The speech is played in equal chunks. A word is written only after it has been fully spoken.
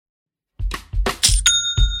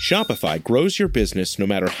Shopify grows your business no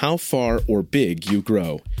matter how far or big you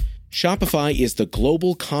grow. Shopify is the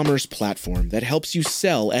global commerce platform that helps you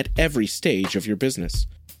sell at every stage of your business.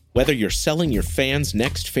 Whether you're selling your fans'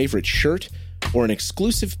 next favorite shirt or an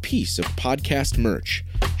exclusive piece of podcast merch,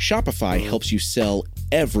 Shopify helps you sell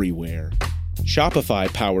everywhere.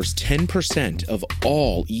 Shopify powers 10% of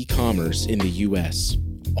all e-commerce in the U.S.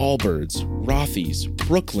 Allbirds, Rothy's,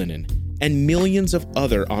 Brooklinen, and millions of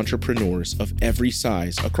other entrepreneurs of every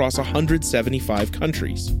size across 175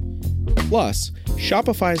 countries. Plus,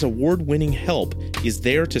 Shopify's award-winning help is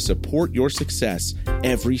there to support your success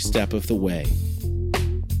every step of the way.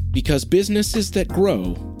 Because businesses that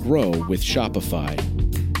grow, grow with Shopify.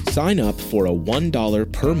 Sign up for a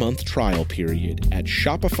 $1 per month trial period at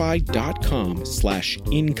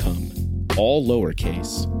shopify.com/income, all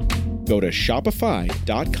lowercase. Go to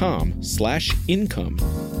shopify.com/income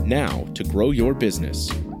now to grow your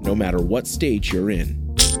business, no matter what stage you're in.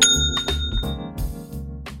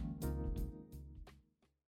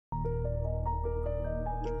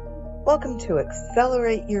 Welcome to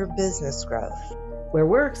Accelerate Your Business Growth, where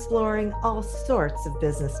we're exploring all sorts of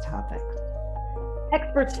business topics.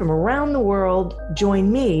 Experts from around the world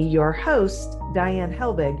join me, your host, Diane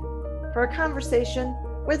Helbig, for a conversation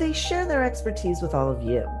where they share their expertise with all of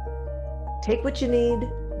you. Take what you need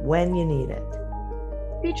when you need it.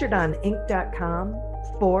 Featured on Inc.com,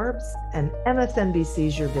 Forbes, and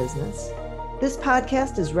MSNBC's Your Business, this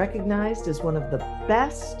podcast is recognized as one of the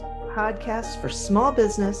best podcasts for small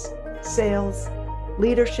business, sales,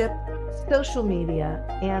 leadership, social media,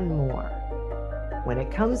 and more. When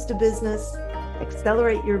it comes to business,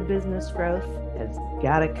 Accelerate Your Business Growth has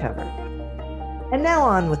got it covered. And now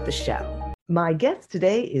on with the show. My guest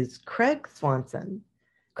today is Craig Swanson.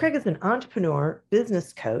 Craig is an entrepreneur,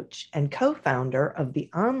 business coach, and co-founder of the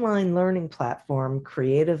online learning platform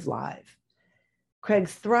Creative Live. Craig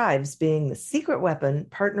thrives being the secret weapon,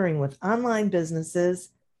 partnering with online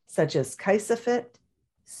businesses such as KaisaFit,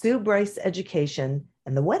 Sue Bryce Education,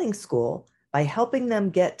 and The Wedding School by helping them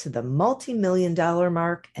get to the multi-million-dollar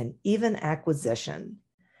mark and even acquisition.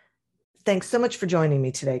 Thanks so much for joining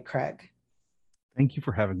me today, Craig. Thank you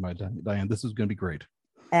for having me, Diane. This is going to be great.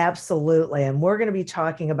 Absolutely. And we're going to be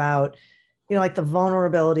talking about, like the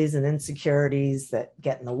vulnerabilities and insecurities that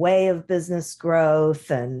get in the way of business growth.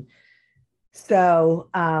 And so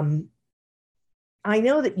I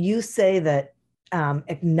know that you say that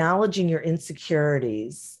acknowledging your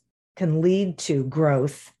insecurities can lead to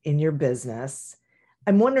growth in your business.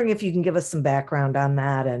 I'm wondering if you can give us some background on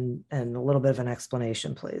that and a little bit of an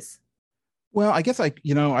explanation, please. Well, I guess I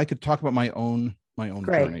could talk about my own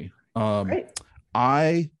Great. journey. Great.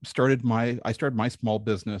 I started my small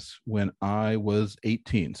business when I was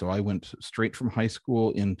 18. So I went straight from high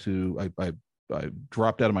school into I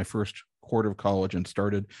dropped out of my first quarter of college and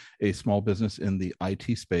started a small business in the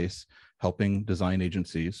IT space, helping design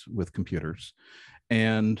agencies with computers.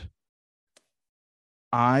 And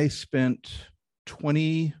I spent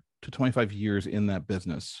 20 to 25 years in that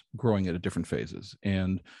business, growing it at different phases.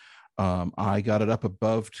 And I got it up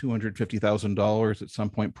above $250,000 at some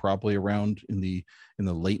point, probably around in the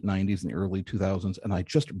late 90s and the early 2000s. And I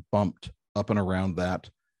just bumped up and around that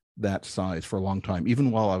size for a long time. Even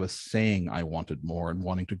while I was saying I wanted more and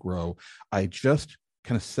wanting to grow, I just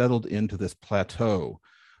kind of settled into this plateau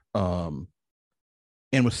and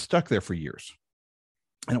was stuck there for years.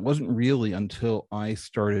 And it wasn't really until I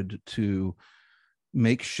started to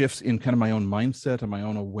make shifts in kind of my own mindset and my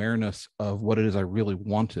own awareness of what it is I really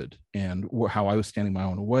wanted and how I was standing my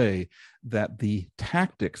own way, that the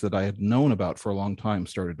tactics that I had known about for a long time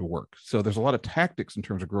started to work. So there's a lot of tactics in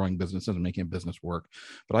terms of growing businesses and making a business work.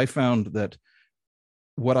 But I found that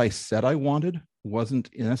what I said I wanted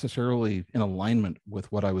wasn't necessarily in alignment with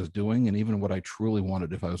what I was doing and even what I truly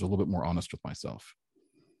wanted if I was a little bit more honest with myself.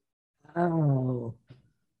 Oh,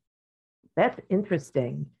 that's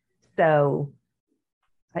interesting. So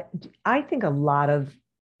I think a lot of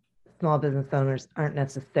small business owners aren't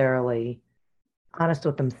necessarily honest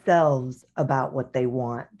with themselves about what they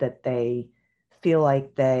want, that they feel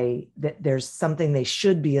like that there's something they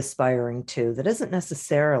should be aspiring to that isn't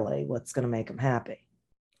necessarily what's going to make them happy.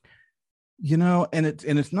 And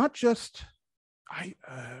it's not just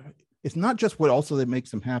it's not just what also that makes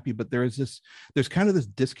them happy, but there's kind of this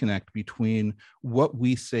disconnect between what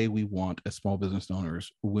we say we want as small business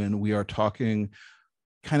owners when we are talking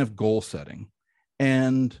kind of goal setting.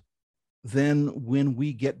 And then when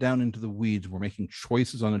we get down into the weeds, we're making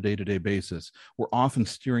choices on a day-to-day basis. We're often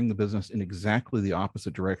steering the business in exactly the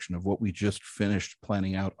opposite direction of what we just finished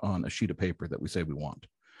planning out on a sheet of paper that we say we want.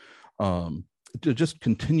 to just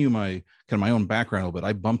continue my kind of my own background a little bit,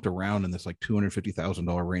 I bumped around in this like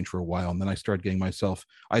 $250,000 range for a while. And then I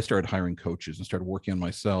started hiring coaches and started working on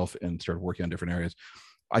myself and started working on different areas.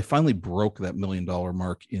 I finally broke that $1 million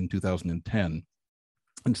mark in 2010.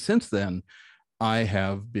 And since then, I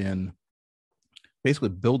have been basically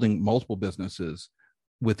building multiple businesses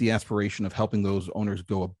with the aspiration of helping those owners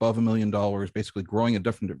go above $1 million, basically growing at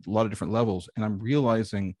a lot of different levels. And I'm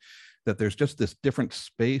realizing that there's just this different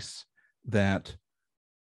space that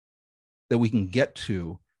we can get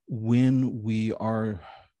to when we are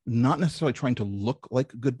not necessarily trying to look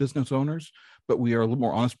like good business owners, but we are a little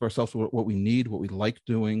more honest with ourselves with what we need, what we like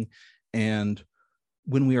doing. And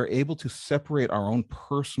when we are able to separate our own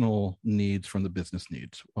personal needs from the business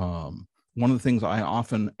needs. One of the things I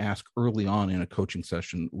often ask early on in a coaching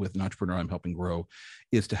session with an entrepreneur I'm helping grow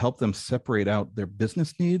is to help them separate out their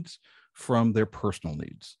business needs from their personal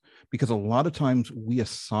needs. Because a lot of times we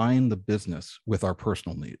assign the business with our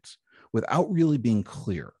personal needs without really being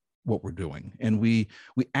clear what we're doing. And we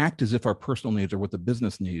act as if our personal needs are what the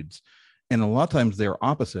business needs. And a lot of times they're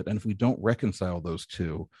opposite. And if we don't reconcile those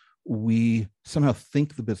two, we somehow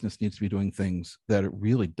think the business needs to be doing things that it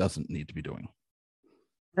really doesn't need to be doing.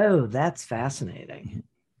 Oh, that's fascinating.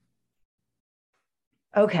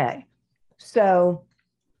 Okay. So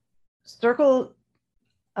circle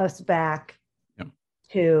us back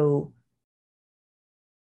to,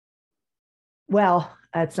 well,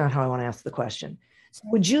 that's not how I want to ask the question. So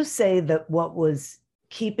would you say that what was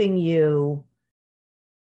keeping you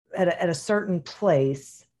at a certain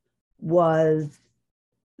place was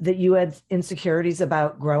that you had insecurities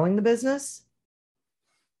about growing the business?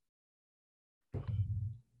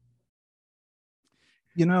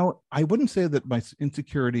 I wouldn't say that my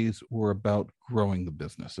insecurities were about growing the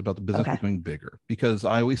business, about the business becoming bigger, because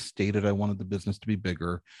I always stated I wanted the business to be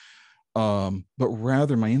bigger. But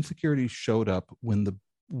rather my insecurities showed up when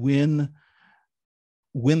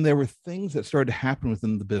there were things that started to happen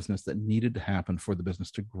within the business that needed to happen for the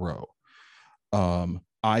business to grow.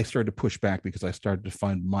 I started to push back because I started to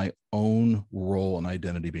find my own role and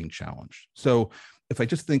identity being challenged. So if I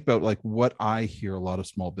just think about like what I hear a lot of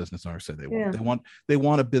small business owners say they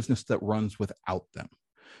want a business that runs without them.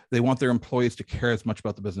 They want their employees to care as much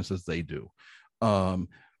about the business as they do.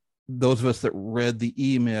 Those of us that read the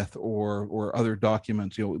E-Myth or other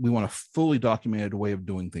documents, we want a fully documented way of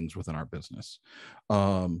doing things within our business.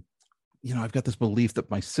 I've got this belief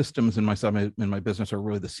that my systems in my business are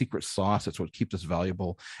really the secret sauce. It's what keeps us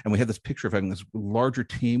valuable. And we have this picture of having this larger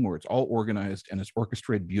team where it's all organized and it's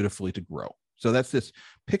orchestrated beautifully to grow. So that's this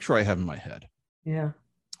picture I have in my head. Yeah.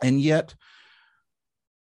 And yet,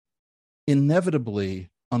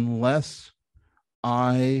 inevitably, unless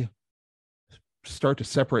I start to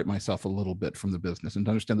separate myself a little bit from the business and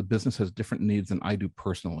to understand the business has different needs than I do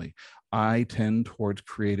personally, I tend towards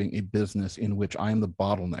creating a business in which I am the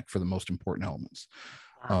bottleneck for the most important elements.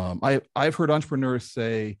 I've heard entrepreneurs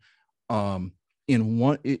say in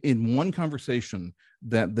one conversation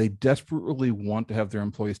that they desperately want to have their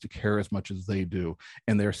employees to care as much as they do,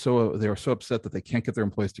 and they're so upset that they can't get their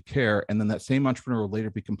employees to care. And then that same entrepreneur will later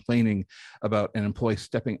be complaining about an employee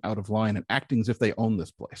stepping out of line and acting as if they own this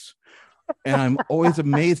place. And I'm always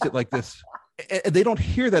amazed at like this. They don't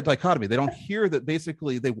hear that dichotomy. They don't hear that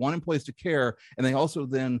basically they want employees to care, and they also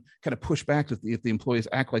then kind of push back if the employees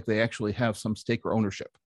act like they actually have some stake or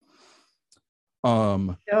ownership.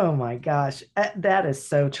 Oh my gosh, that is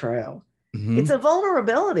so true. Mm-hmm. It's a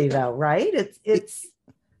vulnerability, though, right? It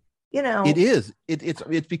is.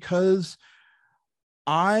 It's because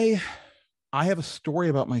I have a story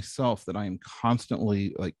about myself that I am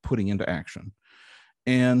constantly like putting into action,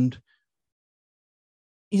 and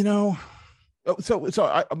my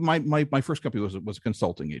first company was a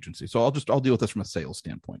consulting agency. So I'll deal with this from a sales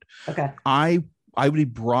standpoint. Okay. I would be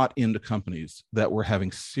brought into companies that were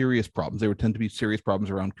having serious problems. They would tend to be serious problems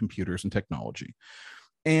around computers and technology.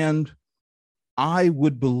 And I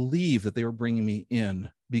would believe that they were bringing me in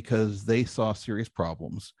because they saw serious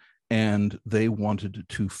problems and they wanted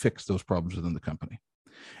to fix those problems within the company.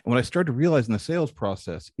 And what I started to realize in the sales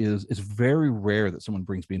process is it's very rare that someone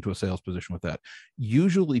brings me into a sales position with that.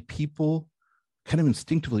 Usually people kind of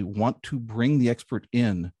instinctively want to bring the expert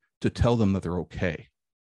in to tell them that they're okay.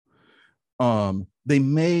 They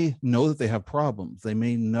may know that they have problems. They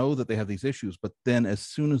may know that they have these issues, but then as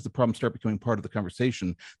soon as the problems start becoming part of the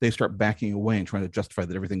conversation, they start backing away and trying to justify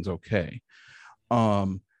that everything's okay.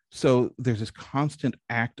 So there's this constant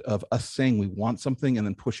act of us saying we want something and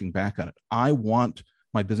then pushing back on it. I want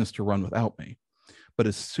my business to run without me. But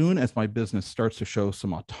as soon as my business starts to show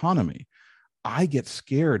some autonomy, I get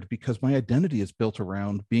scared because my identity is built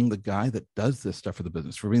around being the guy that does this stuff for the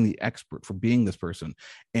business, for being the expert, for being this person.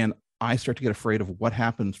 And I start to get afraid of what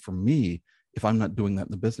happens for me if I'm not doing that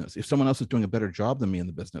in the business. If someone else is doing a better job than me in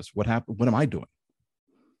the business, what am I doing?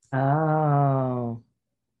 Oh,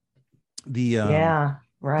 yeah,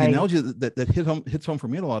 The right. analogy that hits home for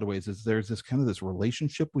me in a lot of ways is there's this kind of this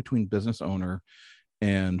relationship between business owner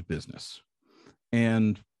and business.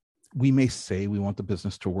 And we may say we want the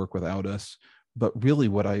business to work without us, but really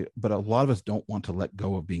but a lot of us don't want to let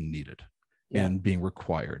go of being needed and being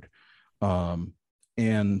required.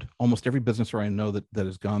 And almost every business owner I know that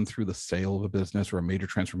has gone through the sale of a business or a major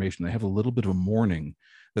transformation, they have a little bit of a mourning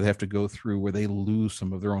that they have to go through where they lose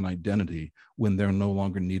some of their own identity when they're no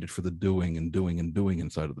longer needed for the doing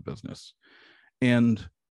inside of the business. And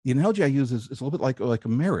the analogy I use is a little bit like a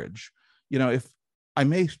marriage. You know,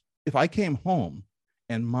 if I came home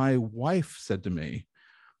and my wife said to me,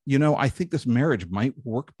 you know, I think this marriage might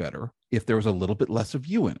work better if there was a little bit less of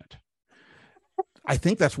you in it. I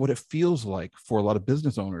think that's what it feels like for a lot of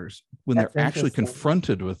business owners when they're actually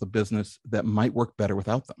confronted with a business that might work better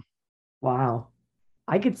without them. Wow.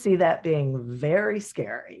 I could see that being very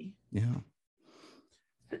scary. Yeah.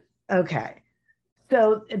 Okay.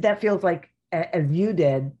 So that feels like, as you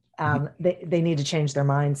did, they need to change their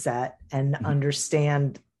mindset and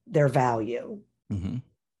understand their value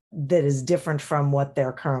that is different from what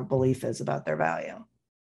their current belief is about their value.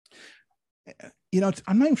 You know,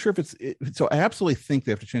 I'm not even sure if so I absolutely think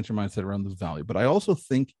they have to change their mindset around this value, but I also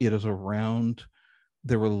think it is around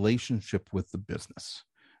their relationship with the business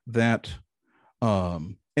that,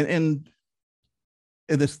 and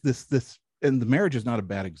this, and the marriage is not a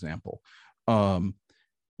bad example.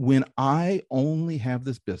 When I only have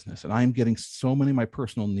this business and I'm getting so many of my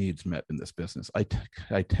personal needs met in this business,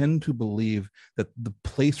 I tend to believe that the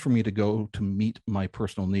place for me to go to meet my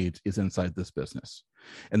personal needs is inside this business.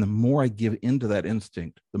 And the more I give into that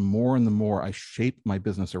instinct, the more and the more I shape my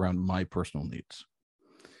business around my personal needs.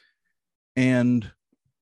 And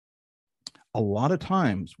a lot of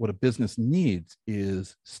times what a business needs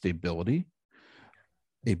is stability.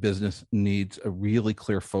 A business needs a really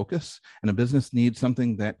clear focus, and a business needs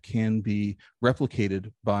something that can be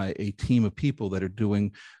replicated by a team of people that are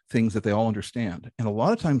doing things that they all understand. And a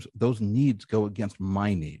lot of times those needs go against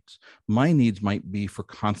my needs. My needs might be for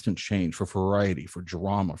constant change, for variety, for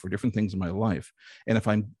drama, for different things in my life. And if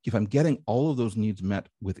I'm getting all of those needs met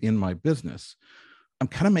within my business, I'm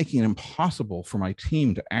kind of making it impossible for my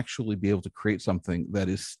team to actually be able to create something that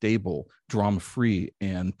is stable, drama-free,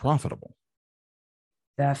 and profitable.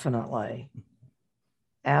 Definitely.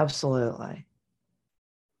 Absolutely.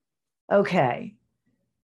 Okay.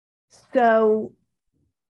 So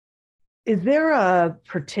is there a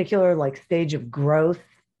particular stage of growth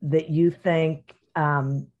that you think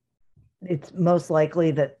it's most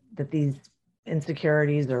likely that these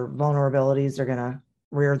insecurities or vulnerabilities are going to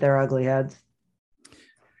rear their ugly heads?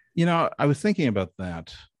 You know, I was thinking about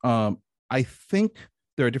that. I think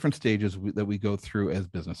there are different stages that we go through as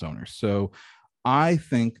business owners. So I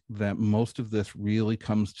think that most of this really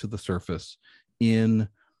comes to the surface in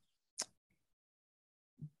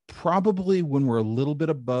probably when we're a little bit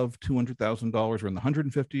above $200,000, we're in the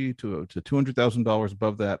 $150,000 to $200,000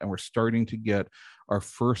 above that, and we're starting to get our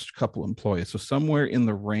first couple employees. So somewhere in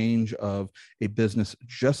the range of a business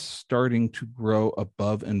just starting to grow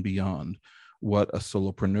above and beyond what a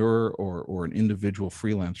solopreneur or an individual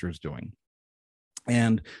freelancer is doing.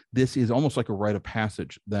 And this is almost like a rite of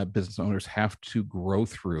passage that business owners have to grow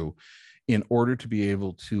through in order to be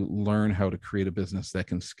able to learn how to create a business that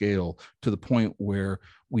can scale to the point where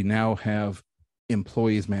we now have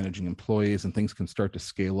employees managing employees and things can start to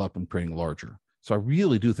scale up and getting larger. So I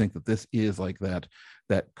really do think that this is like that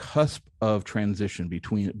cusp of transition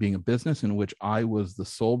between being a business in which I was the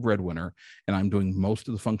sole breadwinner and I'm doing most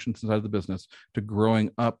of the functions inside of the business to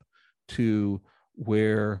growing up to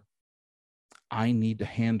where I need to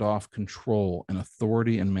hand off control and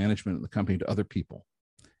authority and management of the company to other people.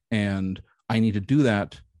 And I need to do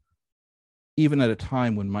that even at a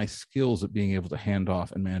time when my skills at being able to hand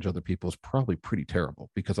off and manage other people is probably pretty terrible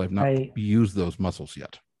because I've not used those muscles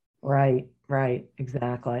yet. Right,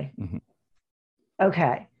 exactly. Mm-hmm.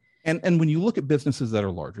 Okay. And when you look at businesses that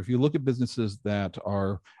are larger, if you look at businesses that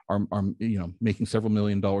are making several $1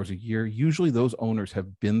 million a year, usually those owners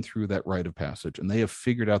have been through that rite of passage and they have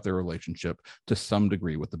figured out their relationship to some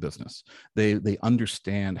degree with the business. They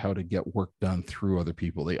understand how to get work done through other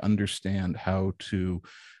people. They understand how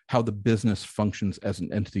the business functions as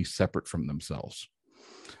an entity separate from themselves.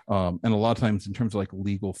 And a lot of times in terms of like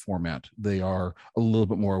legal format, they are a little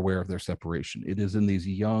bit more aware of their separation. It is in these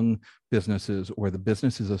young businesses where the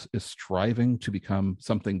business is striving to become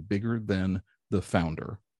something bigger than the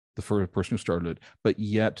founder, the first person who started it, but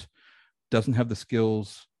yet doesn't have the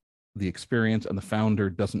skills, the experience, and the founder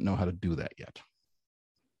doesn't know how to do that yet.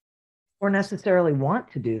 Or necessarily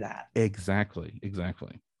want to do that. Exactly.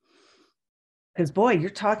 Because boy, you're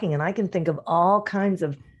talking, and I can think of all kinds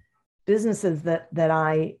of businesses that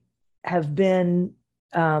I have been,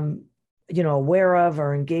 aware of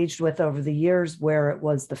or engaged with over the years, where it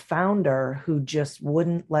was the founder who just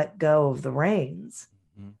wouldn't let go of the reins,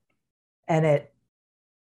 and it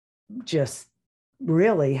just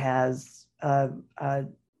really has a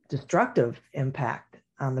destructive impact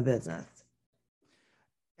on the business.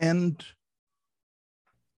 And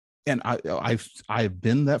I've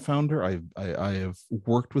been that founder. I have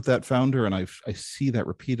worked with that founder, and I see that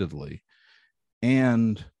repeatedly.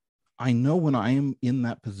 And I know when I am in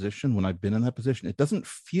that position, when I've been in that position, it doesn't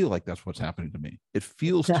feel like that's what's happening to me. It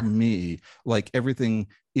feels to me like everything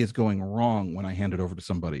is going wrong when I hand it over to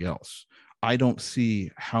somebody else. I don't see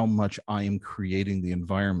how much I am creating the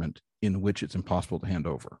environment in which it's impossible to hand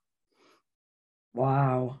over.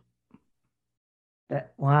 Wow.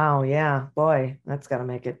 Yeah, boy, that's got to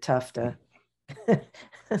make it tough to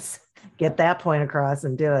get that point across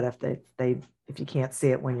and do it if you can't see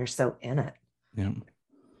it when you're so in it. Yeah.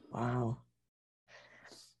 Wow.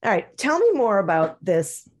 All right, tell me more about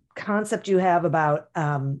this concept you have about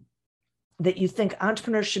that you think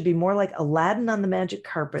entrepreneurs should be more like Aladdin on the magic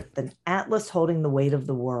carpet than Atlas holding the weight of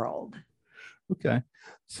the world. Okay,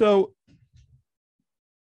 so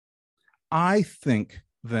I think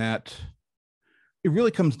that it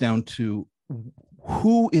really comes down to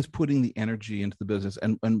who is putting the energy into the business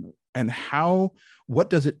and how, what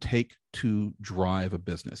does it take to drive a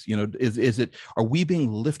business? Are we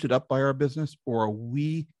being lifted up by our business, or are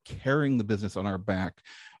we carrying the business on our back,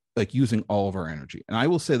 like using all of our energy? And I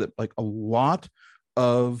will say that like a lot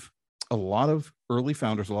of early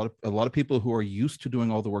founders, a lot of people who are used to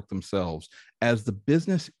doing all the work themselves, as the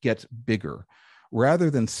business gets bigger, rather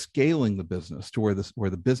than scaling the business to where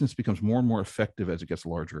the business becomes more and more effective as it gets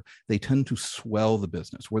larger, they tend to swell the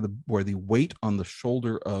business, where the weight on the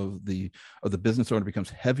shoulder of the business owner becomes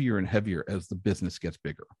heavier and heavier as the business gets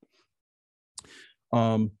bigger.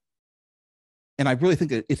 And I really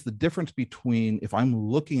think that it's the difference between, if I'm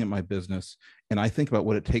looking at my business and I think about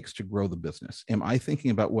what it takes to grow the business, am I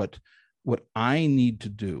thinking about what I need to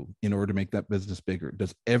do in order to make that business bigger?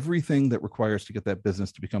 Does everything that requires to get that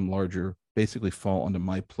business to become larger basically fall onto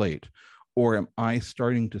my plate? Or am I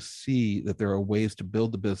starting to see that there are ways to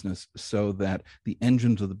build the business so that the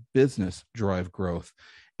engines of the business drive growth,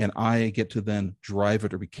 and I get to then drive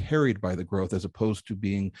it or be carried by the growth, as opposed to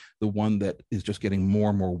being the one that is just getting more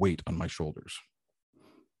and more weight on my shoulders?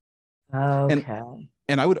 Okay.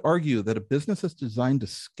 And I would argue that a business that's designed to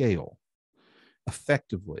scale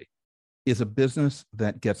effectively is a business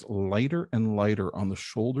that gets lighter and lighter on the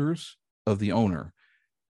shoulders of the owner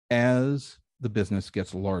as the business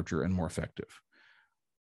gets larger and more effective.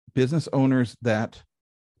 Business owners that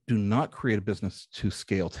do not create a business to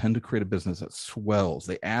scale tend to create a business that swells.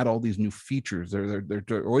 They add all these new features.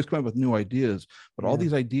 They're always coming up with new ideas, but all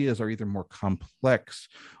these ideas are either more complex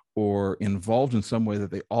or involved in some way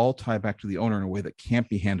that they all tie back to the owner in a way that can't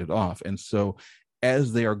be handed off. And so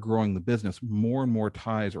as they are growing the business, more and more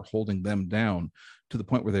ties are holding them down, to the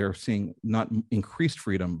point where they are seeing not increased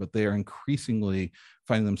freedom, but they are increasingly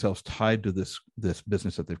finding themselves tied to this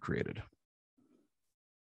business that they've created.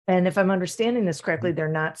 And if I'm understanding this correctly, they're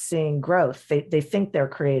not seeing growth. They think they're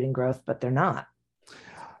creating growth, but they're not.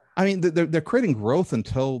 I mean, they're creating growth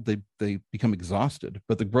until they become exhausted,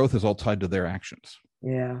 but the growth is all tied to their actions.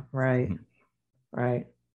 Yeah, right. Mm-hmm. Right.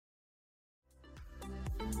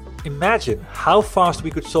 Imagine how fast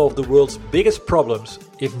we could solve the world's biggest problems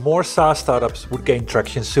if more SaaS startups would gain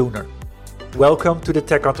traction sooner. Welcome to the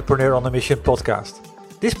Tech Entrepreneur on a Mission podcast.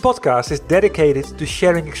 This podcast is dedicated to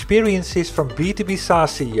sharing experiences from B2B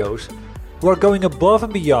SaaS CEOs who are going above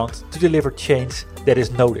and beyond to deliver change that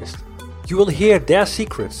is noticed. You will hear their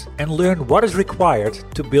secrets and learn what is required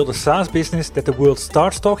to build a SaaS business that the world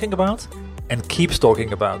starts talking about and keeps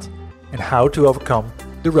talking about, and how to overcome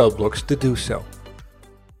the roadblocks to do so.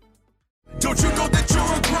 Don't you know that you're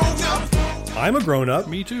a grown-up? I'm a grown-up.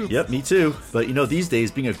 Me too. Yep, me too. But these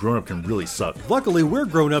days being a grown-up can really suck. Luckily, we're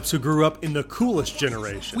grown-ups who grew up in the coolest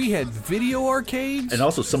generation. We had video arcades. And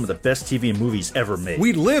also some of the best TV and movies ever made.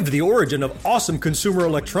 We lived the origin of awesome consumer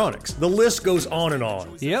electronics. The list goes on and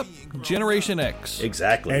on. Yep, Generation X.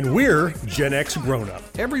 Exactly. And we're Gen X grown-up.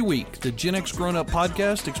 Every week, the Gen X Grown Up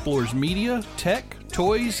podcast explores media, tech,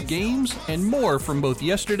 toys, games, and more from both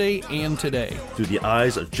yesterday and today. Through the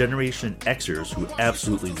eyes of Generation Xers who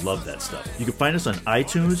absolutely love that stuff. You can find us on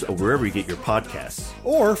iTunes or wherever you get your podcasts.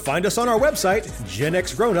 Or find us on our website,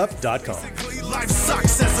 genxgrownup.com. Life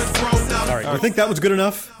sucks as a grown-up. All right, you think that was good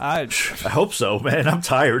enough? I hope so, man. I'm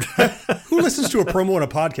tired. Who listens to a promo on a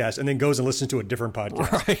podcast and then goes and listens to a different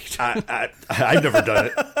podcast? Right. I've never done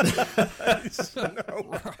it.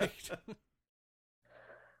 No. Right.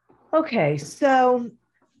 Okay, so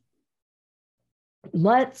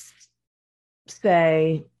let's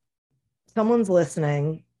say someone's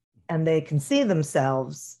listening and they can see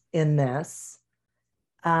themselves in this.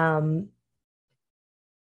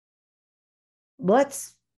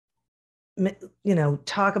 Let's,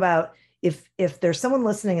 talk about if there's someone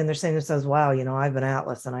listening and they're saying to themselves, wow, I've been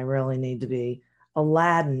Atlas and I really need to be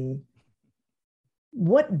Aladdin.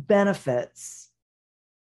 What benefits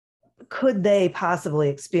could they possibly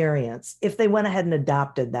experience if they went ahead and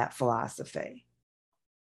adopted that philosophy?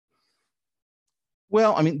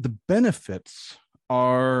 Well, I mean, the benefits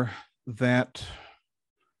are that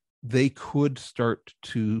they could start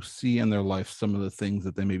to see in their life some of the things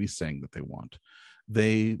that they may be saying that they want.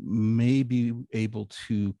 They may be able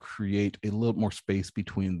to create a little more space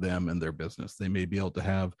between them and their business. They may be able to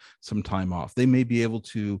have some time off. They may be able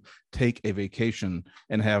to take a vacation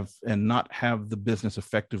and not have the business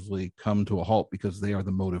effectively come to a halt because they are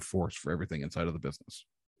the motive force for everything inside of the business.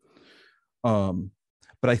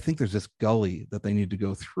 But I think there's this gully that they need to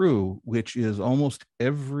go through, which is almost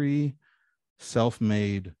every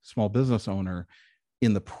self-made small business owner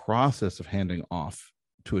in the process of handing off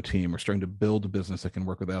to a team or starting to build a business that can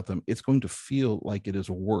work without them. It's going to feel like it is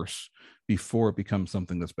worse before it becomes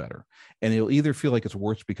something that's better. And it'll either feel like it's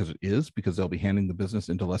worse because they'll be handing the business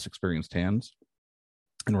into less experienced hands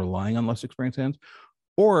and relying on less experienced hands,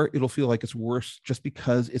 or it'll feel like it's worse just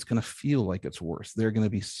because it's going to feel like it's worse. They're going to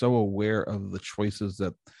be so aware of the choices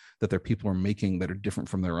that their people are making that are different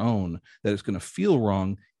from their own, that it's going to feel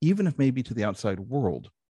wrong, even if maybe to the outside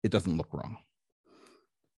world, it doesn't look wrong.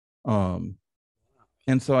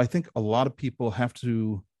 And so I think a lot of people have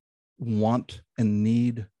to want and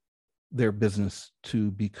need their business to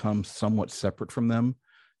become somewhat separate from them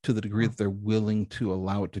to the degree that they're willing to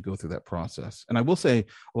allow it to go through that process. And I will say,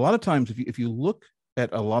 a lot of times, if you look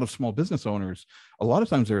at a lot of small business owners, a lot of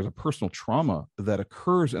times there is a personal trauma that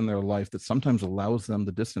occurs in their life that sometimes allows them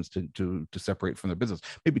the distance to separate from their business.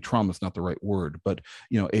 Maybe trauma is not the right word, but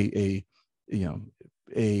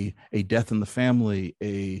a death in the family,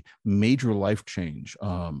 a major life change,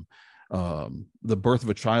 the birth of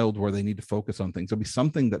a child where they need to focus on things. There'll be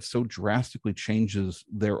something that so drastically changes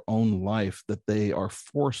their own life that they are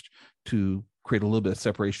forced to create a little bit of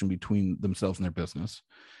separation between themselves and their business.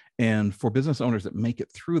 And for business owners that make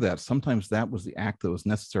it through that, sometimes that was the act that was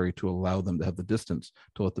necessary to allow them to have the distance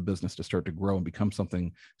to let the business to start to grow and become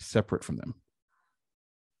something separate from them.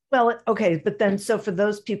 Well, okay, but then so for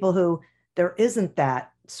those people who there isn't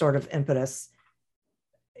that sort of impetus,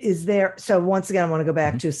 is there, so once again, I want to go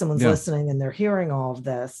back to someone's listening and they're hearing all of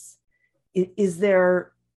this. Is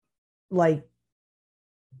there like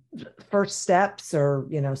first steps or,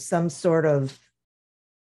 some sort of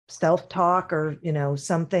self-talk or,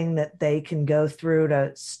 something that they can go through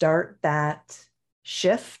to start that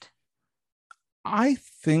shift? I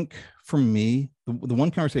think for me, the one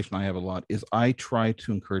conversation I have a lot is I try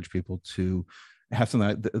to encourage people to have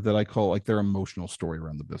something that I call like their emotional story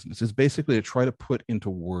around the business. Is basically to try to put into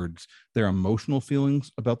words their emotional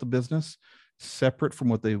feelings about the business, separate from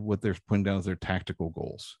what they're putting down as their tactical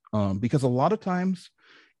goals. Because a lot of times,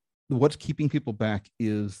 what's keeping people back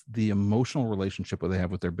is the emotional relationship that they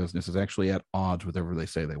have with their business is actually at odds with whatever they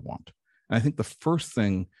say they want. And I think the first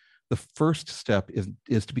step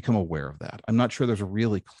is to become aware of that. I'm not sure there's a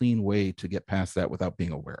really clean way to get past that without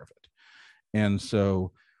being aware of it. And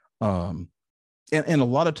so, and a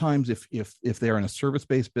lot of times if they're in a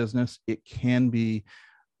service-based business, it can be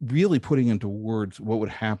really putting into words what would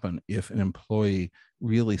happen if an employee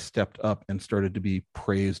really stepped up and started to be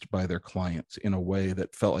praised by their clients in a way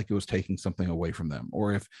that felt like it was taking something away from them.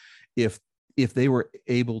 Or if they were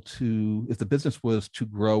able to, if the business was to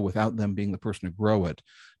grow without them being the person to grow it,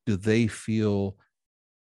 do they feel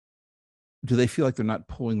like they're not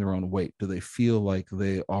pulling their own weight? Do they feel like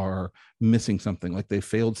they are missing something, like they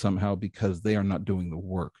failed somehow because they are not doing the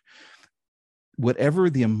work? Whatever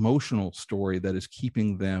the emotional story that is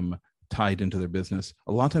keeping them tied into their business,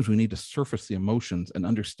 a lot of times we need to surface the emotions and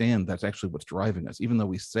understand that's actually what's driving us. Even though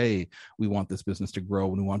we say we want this business to grow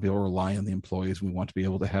and we want to be able to rely on the employees, we want to be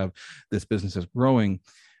able to have this business as growing.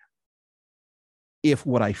 If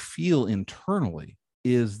what I feel internally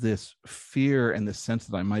is this fear and this sense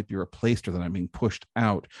that I might be replaced or that I'm being pushed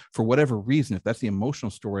out for whatever reason, if that's the emotional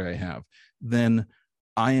story I have, then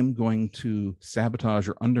I am going to sabotage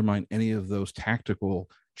or undermine any of those tactical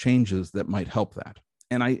changes that might help that.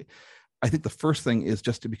 And I think the first thing is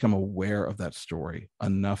just to become aware of that story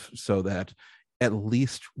enough so that at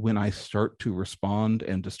least when I start to respond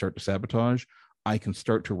and to start to sabotage, I can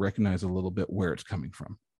start to recognize a little bit where it's coming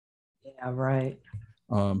from. Yeah, right.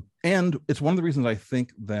 And it's one of the reasons I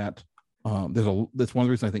think that that's one of the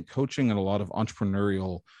reasons I think coaching and a lot of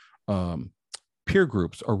entrepreneurial peer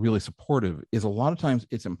groups are really supportive, is a lot of times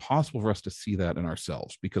it's impossible for us to see that in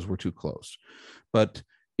ourselves because we're too close. But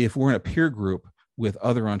if we're in a peer group with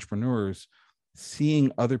other entrepreneurs,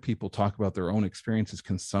 seeing other people talk about their own experiences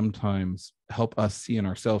can sometimes help us see in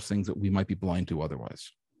ourselves things that we might be blind to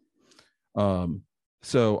otherwise.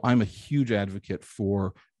 So I'm a huge advocate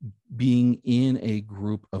for being in a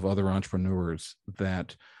group of other entrepreneurs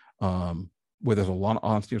that where there's a lot of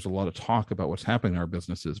honesty, there's a lot of talk about what's happening in our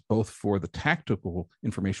businesses, both for the tactical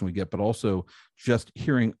information we get, but also just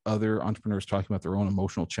hearing other entrepreneurs talking about their own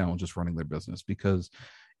emotional challenges running their business. Because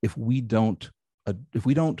if we don't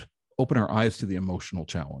open our eyes to the emotional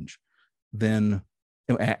challenge, then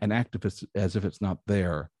and act as if it's not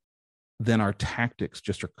there, then our tactics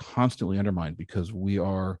just are constantly undermined because we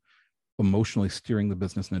are emotionally steering the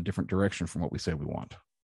business in a different direction from what we say we want.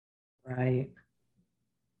 Right.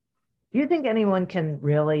 Do you think anyone can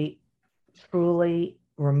really, truly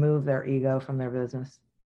remove their ego from their business?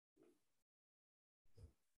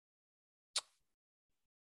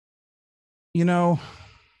 You know,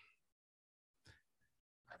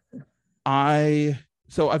 I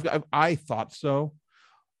thought so.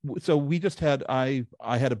 So we just had, I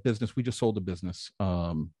had a business. We just sold a business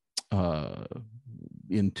about a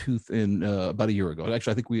year ago.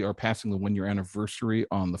 Actually, I think we are passing the 1-year anniversary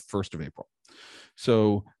on the 1st of April.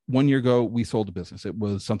 So 1 year ago, we sold a business. It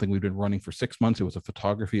was something we'd been running for 6 months. It was a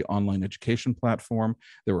photography online education platform.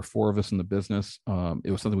 There were 4 of us in the business.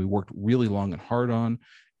 It was something we worked really long and hard on.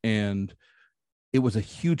 And it was a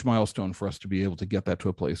huge milestone for us to be able to get that to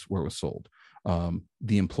a place where it was sold.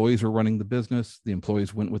 The employees were running the business. The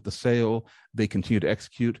employees went with the sale. They continued to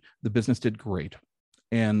execute. The business did great.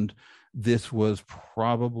 And this was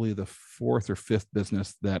probably the 4th or 5th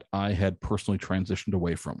business that I had personally transitioned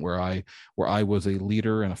away from, where I was a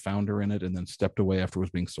leader and a founder in it and then stepped away after it was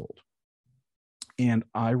being sold. And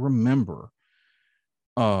I remember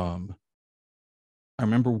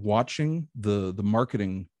watching the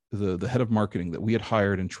marketing, the head of marketing that we had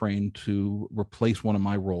hired and trained to replace one of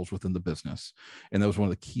my roles within the business. And that was one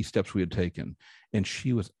of the key steps we had taken. And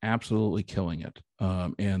she was absolutely killing it.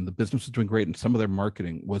 And the business was doing great. And some of their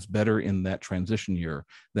marketing was better in that transition year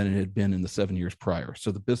than it had been in the 7 years prior.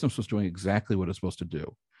 So the business was doing exactly what it's supposed to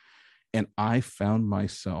do. And I found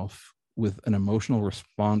myself with an emotional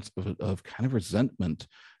response of kind of resentment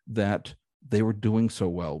that they were doing so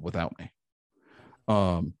well without me.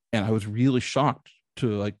 And I was really shocked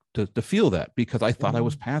to feel that, because I thought I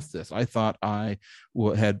was past this. I thought I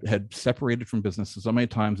had separated from businesses so many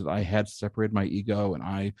times that I had separated my ego, and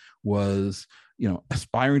I was,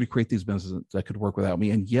 aspiring to create these businesses that could work without me.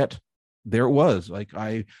 And yet there it was. Like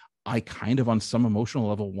I kind of on some emotional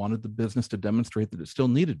level wanted the business to demonstrate that it still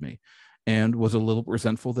needed me, and was a little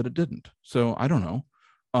resentful that it didn't. So I don't know.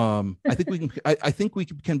 I think we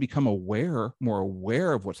can become more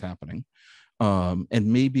aware of what's happening. And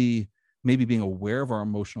maybe being aware of our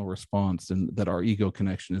emotional response and that our ego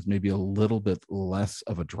connection is maybe a little bit less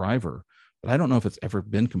of a driver, but I don't know if it's ever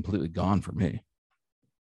been completely gone for me.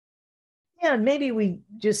 Yeah, maybe we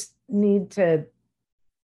just need to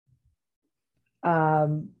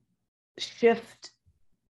shift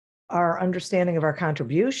our understanding of our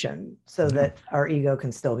contribution so that our ego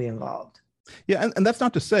can still be involved. Yeah, and that's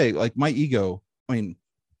not to say like my ego,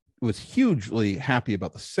 was hugely happy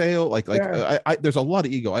about the sale. Sure. There's a lot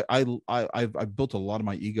of ego. I've built a lot of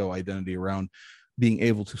my ego identity around being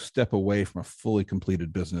able to step away from a fully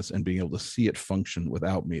completed business and being able to see it function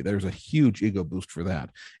without me. There's a huge ego boost for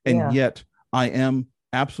that. And yet I am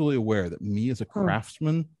absolutely aware that me as a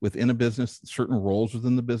craftsman within a business, certain roles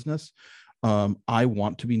within the business, I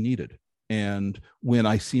want to be needed. And when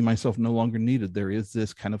I see myself no longer needed, there is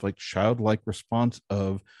this kind of like childlike response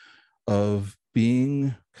of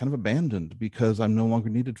being kind of abandoned because I'm no longer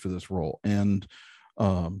needed for this role. And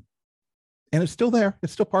it's still there.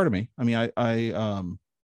 It's still part of me.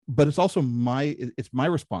 But it's also it's my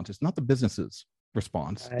response. It's not the business's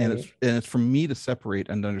response. Right. And it's for me to separate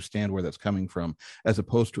and understand where that's coming from, as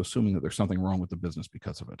opposed to assuming that there's something wrong with the business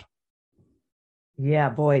because of it. Yeah,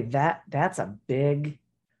 boy, that's a big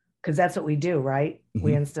Because that's what we do, right? Mm-hmm.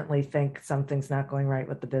 We instantly think something's not going right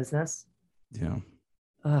with the business. Yeah.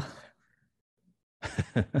 Ugh.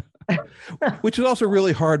 Which is also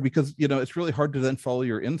really hard because, it's really hard to then follow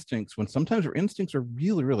your instincts when sometimes your instincts are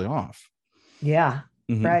really, really off. Yeah.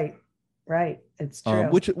 Mm-hmm. Right. It's true.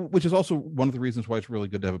 Which is also one of the reasons why it's really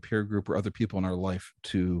good to have a peer group or other people in our life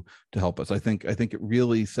to help us. I think it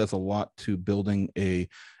really says a lot to building a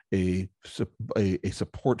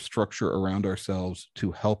support structure around ourselves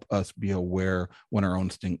to help us be aware when our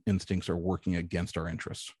own instincts are working against our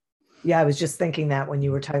interests. Yeah, I was just thinking that when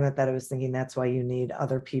you were talking about that, I was thinking that's why you need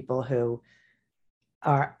other people who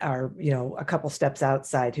are a couple steps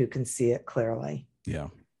outside who can see it clearly. Yeah.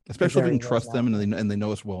 Especially if we can trust them and they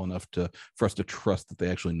know us well enough for us to trust that they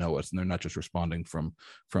actually know us and they're not just responding from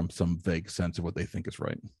some vague sense of what they think is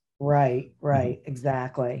right. Right. Mm-hmm.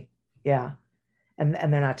 Exactly. Yeah. And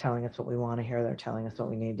they're not telling us what we want to hear. They're telling us what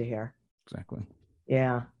we need to hear. Exactly.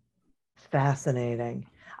 Yeah. Fascinating.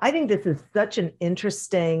 I think this is such an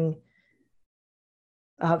interesting,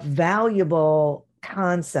 valuable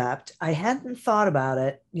concept. I hadn't thought about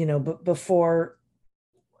it, but before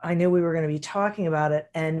I knew we were going to be talking about it.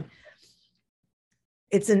 And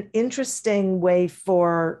it's an interesting way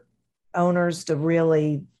for owners to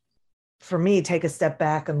really, for me, take a step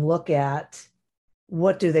back and look at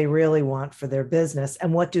what do they really want for their business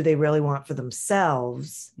and what do they really want for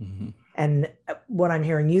themselves. Mm-hmm. And what I'm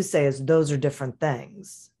hearing you say is those are different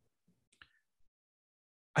things.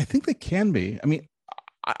 I think they can be. I mean,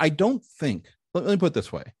 I don't think, let me put it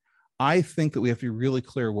this way. I think that we have to be really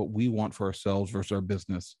clear what we want for ourselves versus our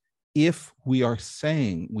business if we are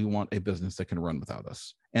saying we want a business that can run without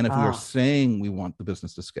us. And if we are saying we want the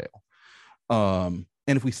business to scale. And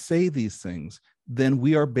if we say these things, then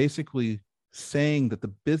we are basically saying that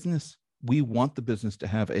we want the business to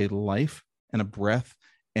have a life and a breath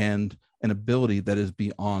and an ability that is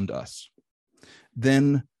beyond us.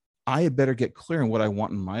 Then I had better get clear on what I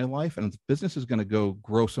want in my life. And if the business is going to go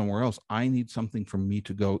grow somewhere else, I need something for me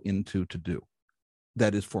to go into to do.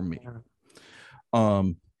 That is for me.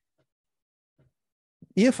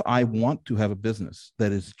 If I want to have a business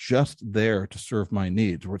that is just there to serve my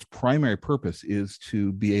needs, or its primary purpose is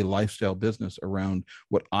to be a lifestyle business around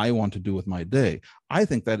what I want to do with my day, I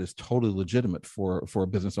think that is totally legitimate for a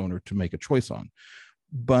business owner to make a choice on.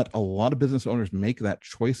 But a lot of business owners make that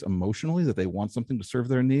choice emotionally that they want something to serve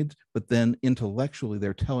their needs, but then intellectually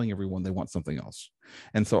they're telling everyone they want something else.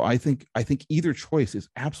 And so I think either choice is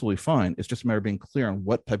absolutely fine. It's just a matter of being clear on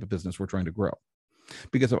what type of business we're trying to grow.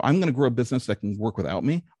 Because if I'm going to grow a business that can work without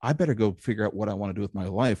me, I better go figure out what I want to do with my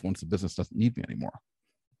life once the business doesn't need me anymore.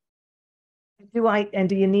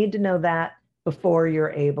 Do you need to know that before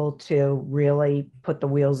you're able to really put the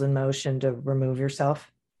wheels in motion to remove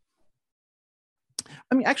yourself?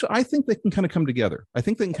 I mean, actually, I think they can kind of come together.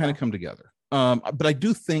 But I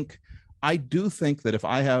do think that if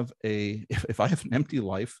I have an empty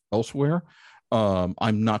life elsewhere,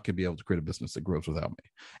 I'm not going to be able to create a business that grows without me.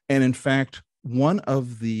 And in fact, one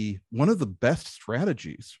of the best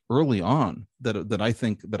strategies early on that I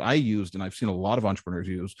think that I used, and I've seen a lot of entrepreneurs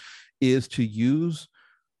use, is to use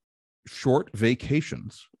short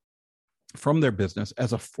vacations from their business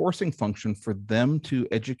as a forcing function for them to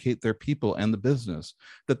educate their people and the business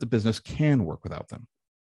that the business can work without them.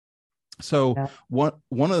 So one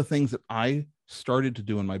of the things that I started to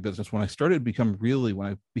do in my business when I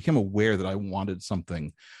became aware that I wanted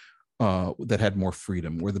something that had more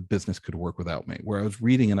freedom, where the business could work without me, where I was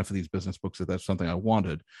reading enough of these business books that that's something I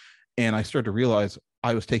wanted. And I started to realize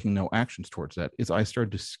I was taking no actions towards that, is I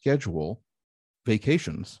started to schedule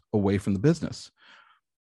vacations away from the business.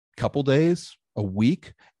 Couple days, a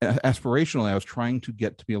week. Aspirationally, I was trying to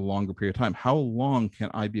get to be a longer period of time. How long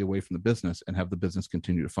can I be away from the business and have the business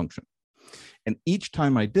continue to function? And each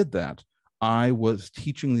time I did that, I was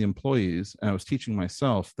teaching the employees and I was teaching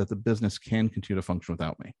myself that the business can continue to function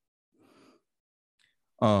without me.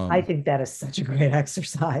 I think that is such a great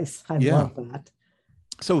exercise. I love that.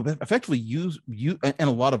 So effectively and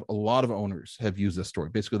a lot of owners have used this story.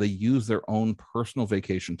 Basically, they use their own personal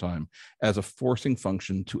vacation time as a forcing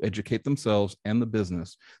function to educate themselves and the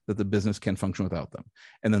business that the business can function without them.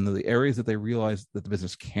 And then the areas that they realize that the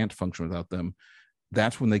business can't function without them,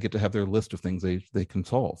 that's when they get to have their list of things they can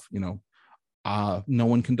solve. No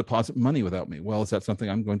one can deposit money without me. Well, is that something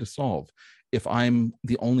I'm going to solve? If I'm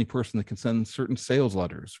the only person that can send certain sales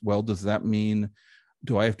letters, well, does that mean,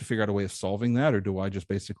 do I have to figure out a way of solving that? Or do I just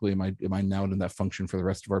basically, am I now in that function for the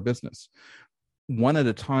rest of our business? One at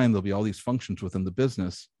a time, there'll be all these functions within the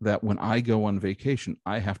business that when I go on vacation,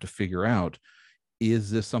 I have to figure out,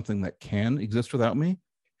 is this something that can exist without me?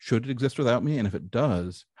 Should it exist without me? And if it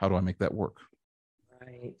does, how do I make that work?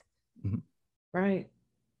 Right. Mm-hmm. Right.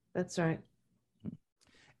 That's right.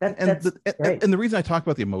 And the reason I talk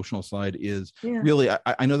about the emotional side is really,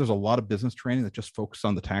 I know there's a lot of business training that just focuses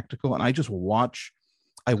on the tactical, and I just watch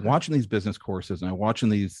in these business courses, and I watch in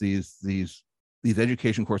these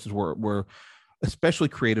education courses where especially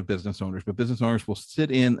creative business owners, but business owners will sit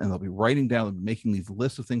in and they'll be writing down and making these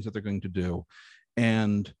lists of things that they're going to do,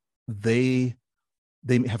 and they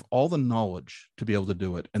have all the knowledge to be able to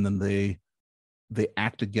do it, and then they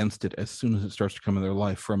act against it as soon as it starts to come in their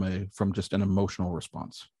life from just an emotional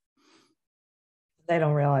response. They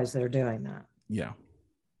don't realize they're doing that. Yeah.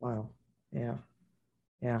 Wow. Yeah.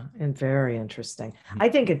 Yeah. And very interesting. I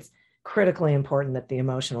think it's critically important that the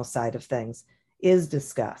emotional side of things is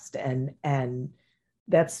discussed. And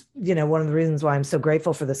that's, one of the reasons why I'm so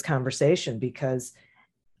grateful for this conversation, because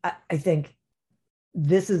I think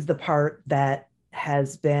this is the part that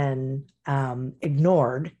has been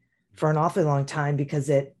ignored for an awfully long time, because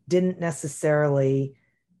it didn't necessarily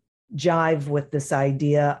jive with this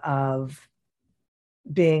idea of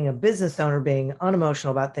being a business owner, being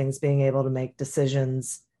unemotional about things, being able to make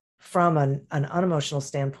decisions from an unemotional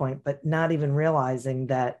standpoint, but not even realizing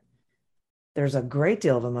that there's a great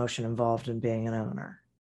deal of emotion involved in being an owner.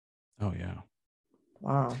 Oh yeah.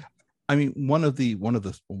 Wow. I mean,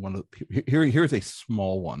 here's a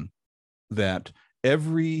small one that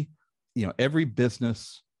every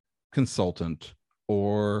business consultant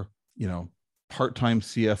or part-time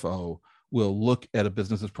CFO will look at a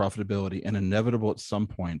business's profitability, and inevitable at some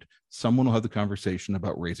point someone will have the conversation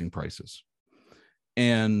about raising prices.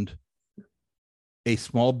 And a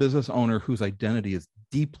small business owner whose identity is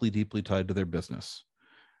deeply, deeply tied to their business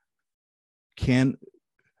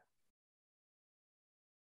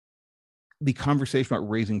the conversation about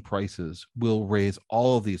raising prices will raise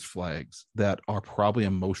all of these flags that are probably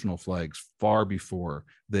emotional flags far before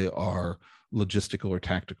they are logistical or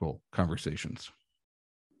tactical conversations.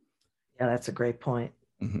 Yeah, that's a great point.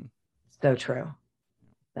 Mm-hmm. So true.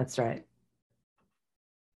 That's right.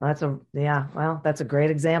 That's a great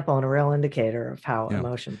example and a real indicator of how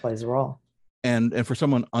emotion plays a role. And for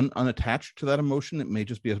someone unattached to that emotion, it may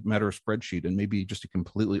just be a matter of spreadsheet, and maybe just a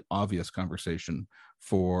completely obvious conversation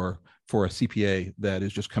for a CPA that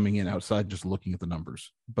is just coming in outside, just looking at the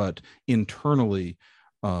numbers. But internally,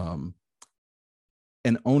 an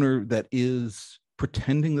owner that is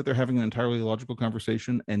pretending that they're having an entirely logical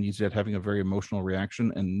conversation and yet having a very emotional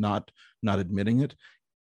reaction and not admitting it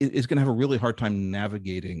is going to have a really hard time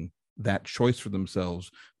navigating that choice for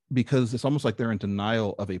themselves, because it's almost like they're in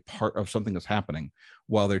denial of a part of something that's happening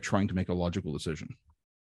while they're trying to make a logical decision.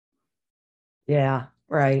 Yeah,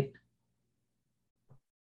 right.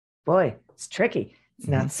 Boy, it's tricky. It's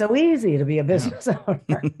not so easy to be a business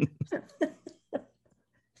owner.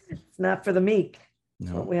 It's not for the meek.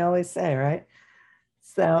 That's what we always say, right?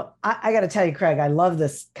 So I got to tell you, Craig, I love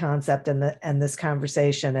this concept and this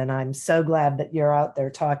conversation, and I'm so glad that you're out there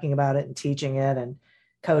talking about it and teaching it and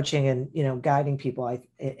coaching and guiding people.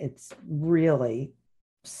 It's really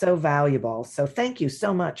so valuable. So thank you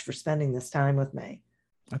so much for spending this time with me.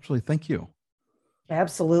 Absolutely. Thank you.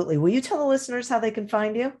 Absolutely. Will you tell the listeners how they can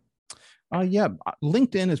find you?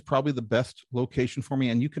 LinkedIn is probably the best location for me,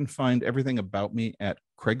 and you can find everything about me at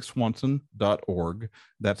craigswanson.org.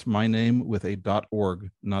 That's my name with a .org,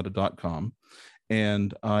 not a .com.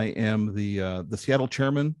 And I am the Seattle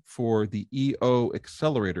chairman for the EO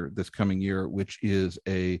Accelerator this coming year, which is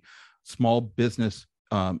a small business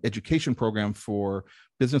education program for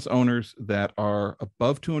business owners that are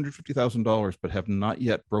above $250,000 but have not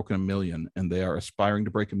yet broken $1 million, and they are aspiring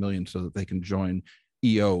to break $1 million so that they can join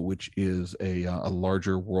EO, which is a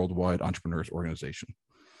larger worldwide entrepreneurs organization.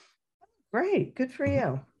 Great, good for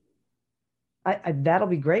you. That'll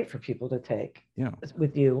be great for people to take. Yeah,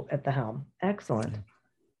 with you at the helm. Excellent.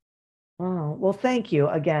 Oh, well, thank you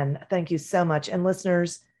again. Thank you so much, and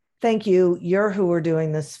listeners, thank you. You're who we're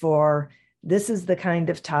doing this for. This is the kind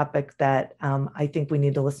of topic that I think we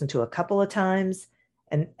need to listen to a couple of times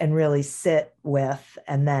and really sit with,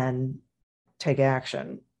 and then take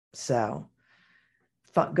action. So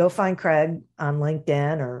go find Craig on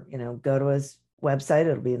LinkedIn, or go to his website.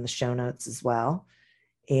 It'll be in the show notes as well,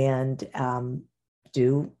 and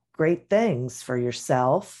do great things for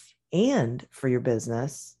yourself and for your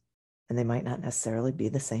business, and they might not necessarily be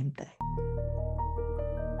the same thing.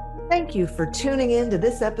 Thank you for tuning in to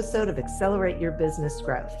this episode of Accelerate Your Business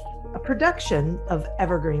Growth, a production of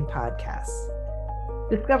Evergreen Podcasts.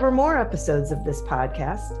 Discover more episodes of this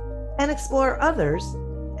podcast and explore others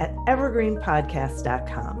at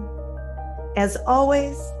evergreenpodcast.com. As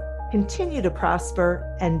always, continue to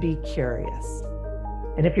prosper and be curious.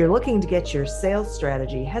 And if you're looking to get your sales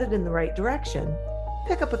strategy headed in the right direction,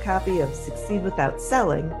 pick up a copy of Succeed Without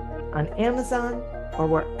Selling on Amazon or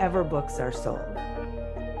wherever books are sold.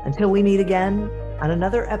 Until we meet again on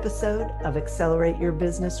another episode of Accelerate Your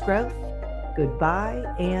Business Growth, goodbye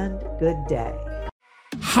and good day.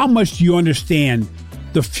 How much do you understand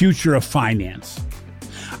the future of finance?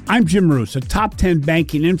 I'm Jim Roos, a top 10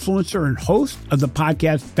 banking influencer and host of the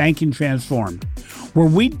podcast Banking Transformed, where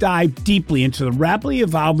we dive deeply into the rapidly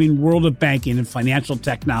evolving world of banking and financial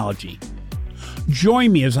technology.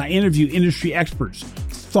 Join me as I interview industry experts,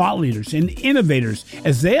 thought leaders, and innovators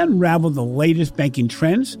as they unravel the latest banking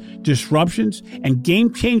trends, disruptions, and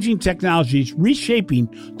game-changing technologies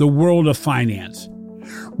reshaping the world of finance.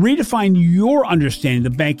 Redefine your understanding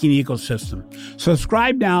of the banking ecosystem.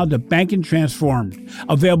 Subscribe now to Banking Transformed,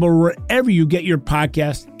 available wherever you get your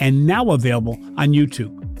podcast and now available on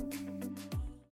YouTube.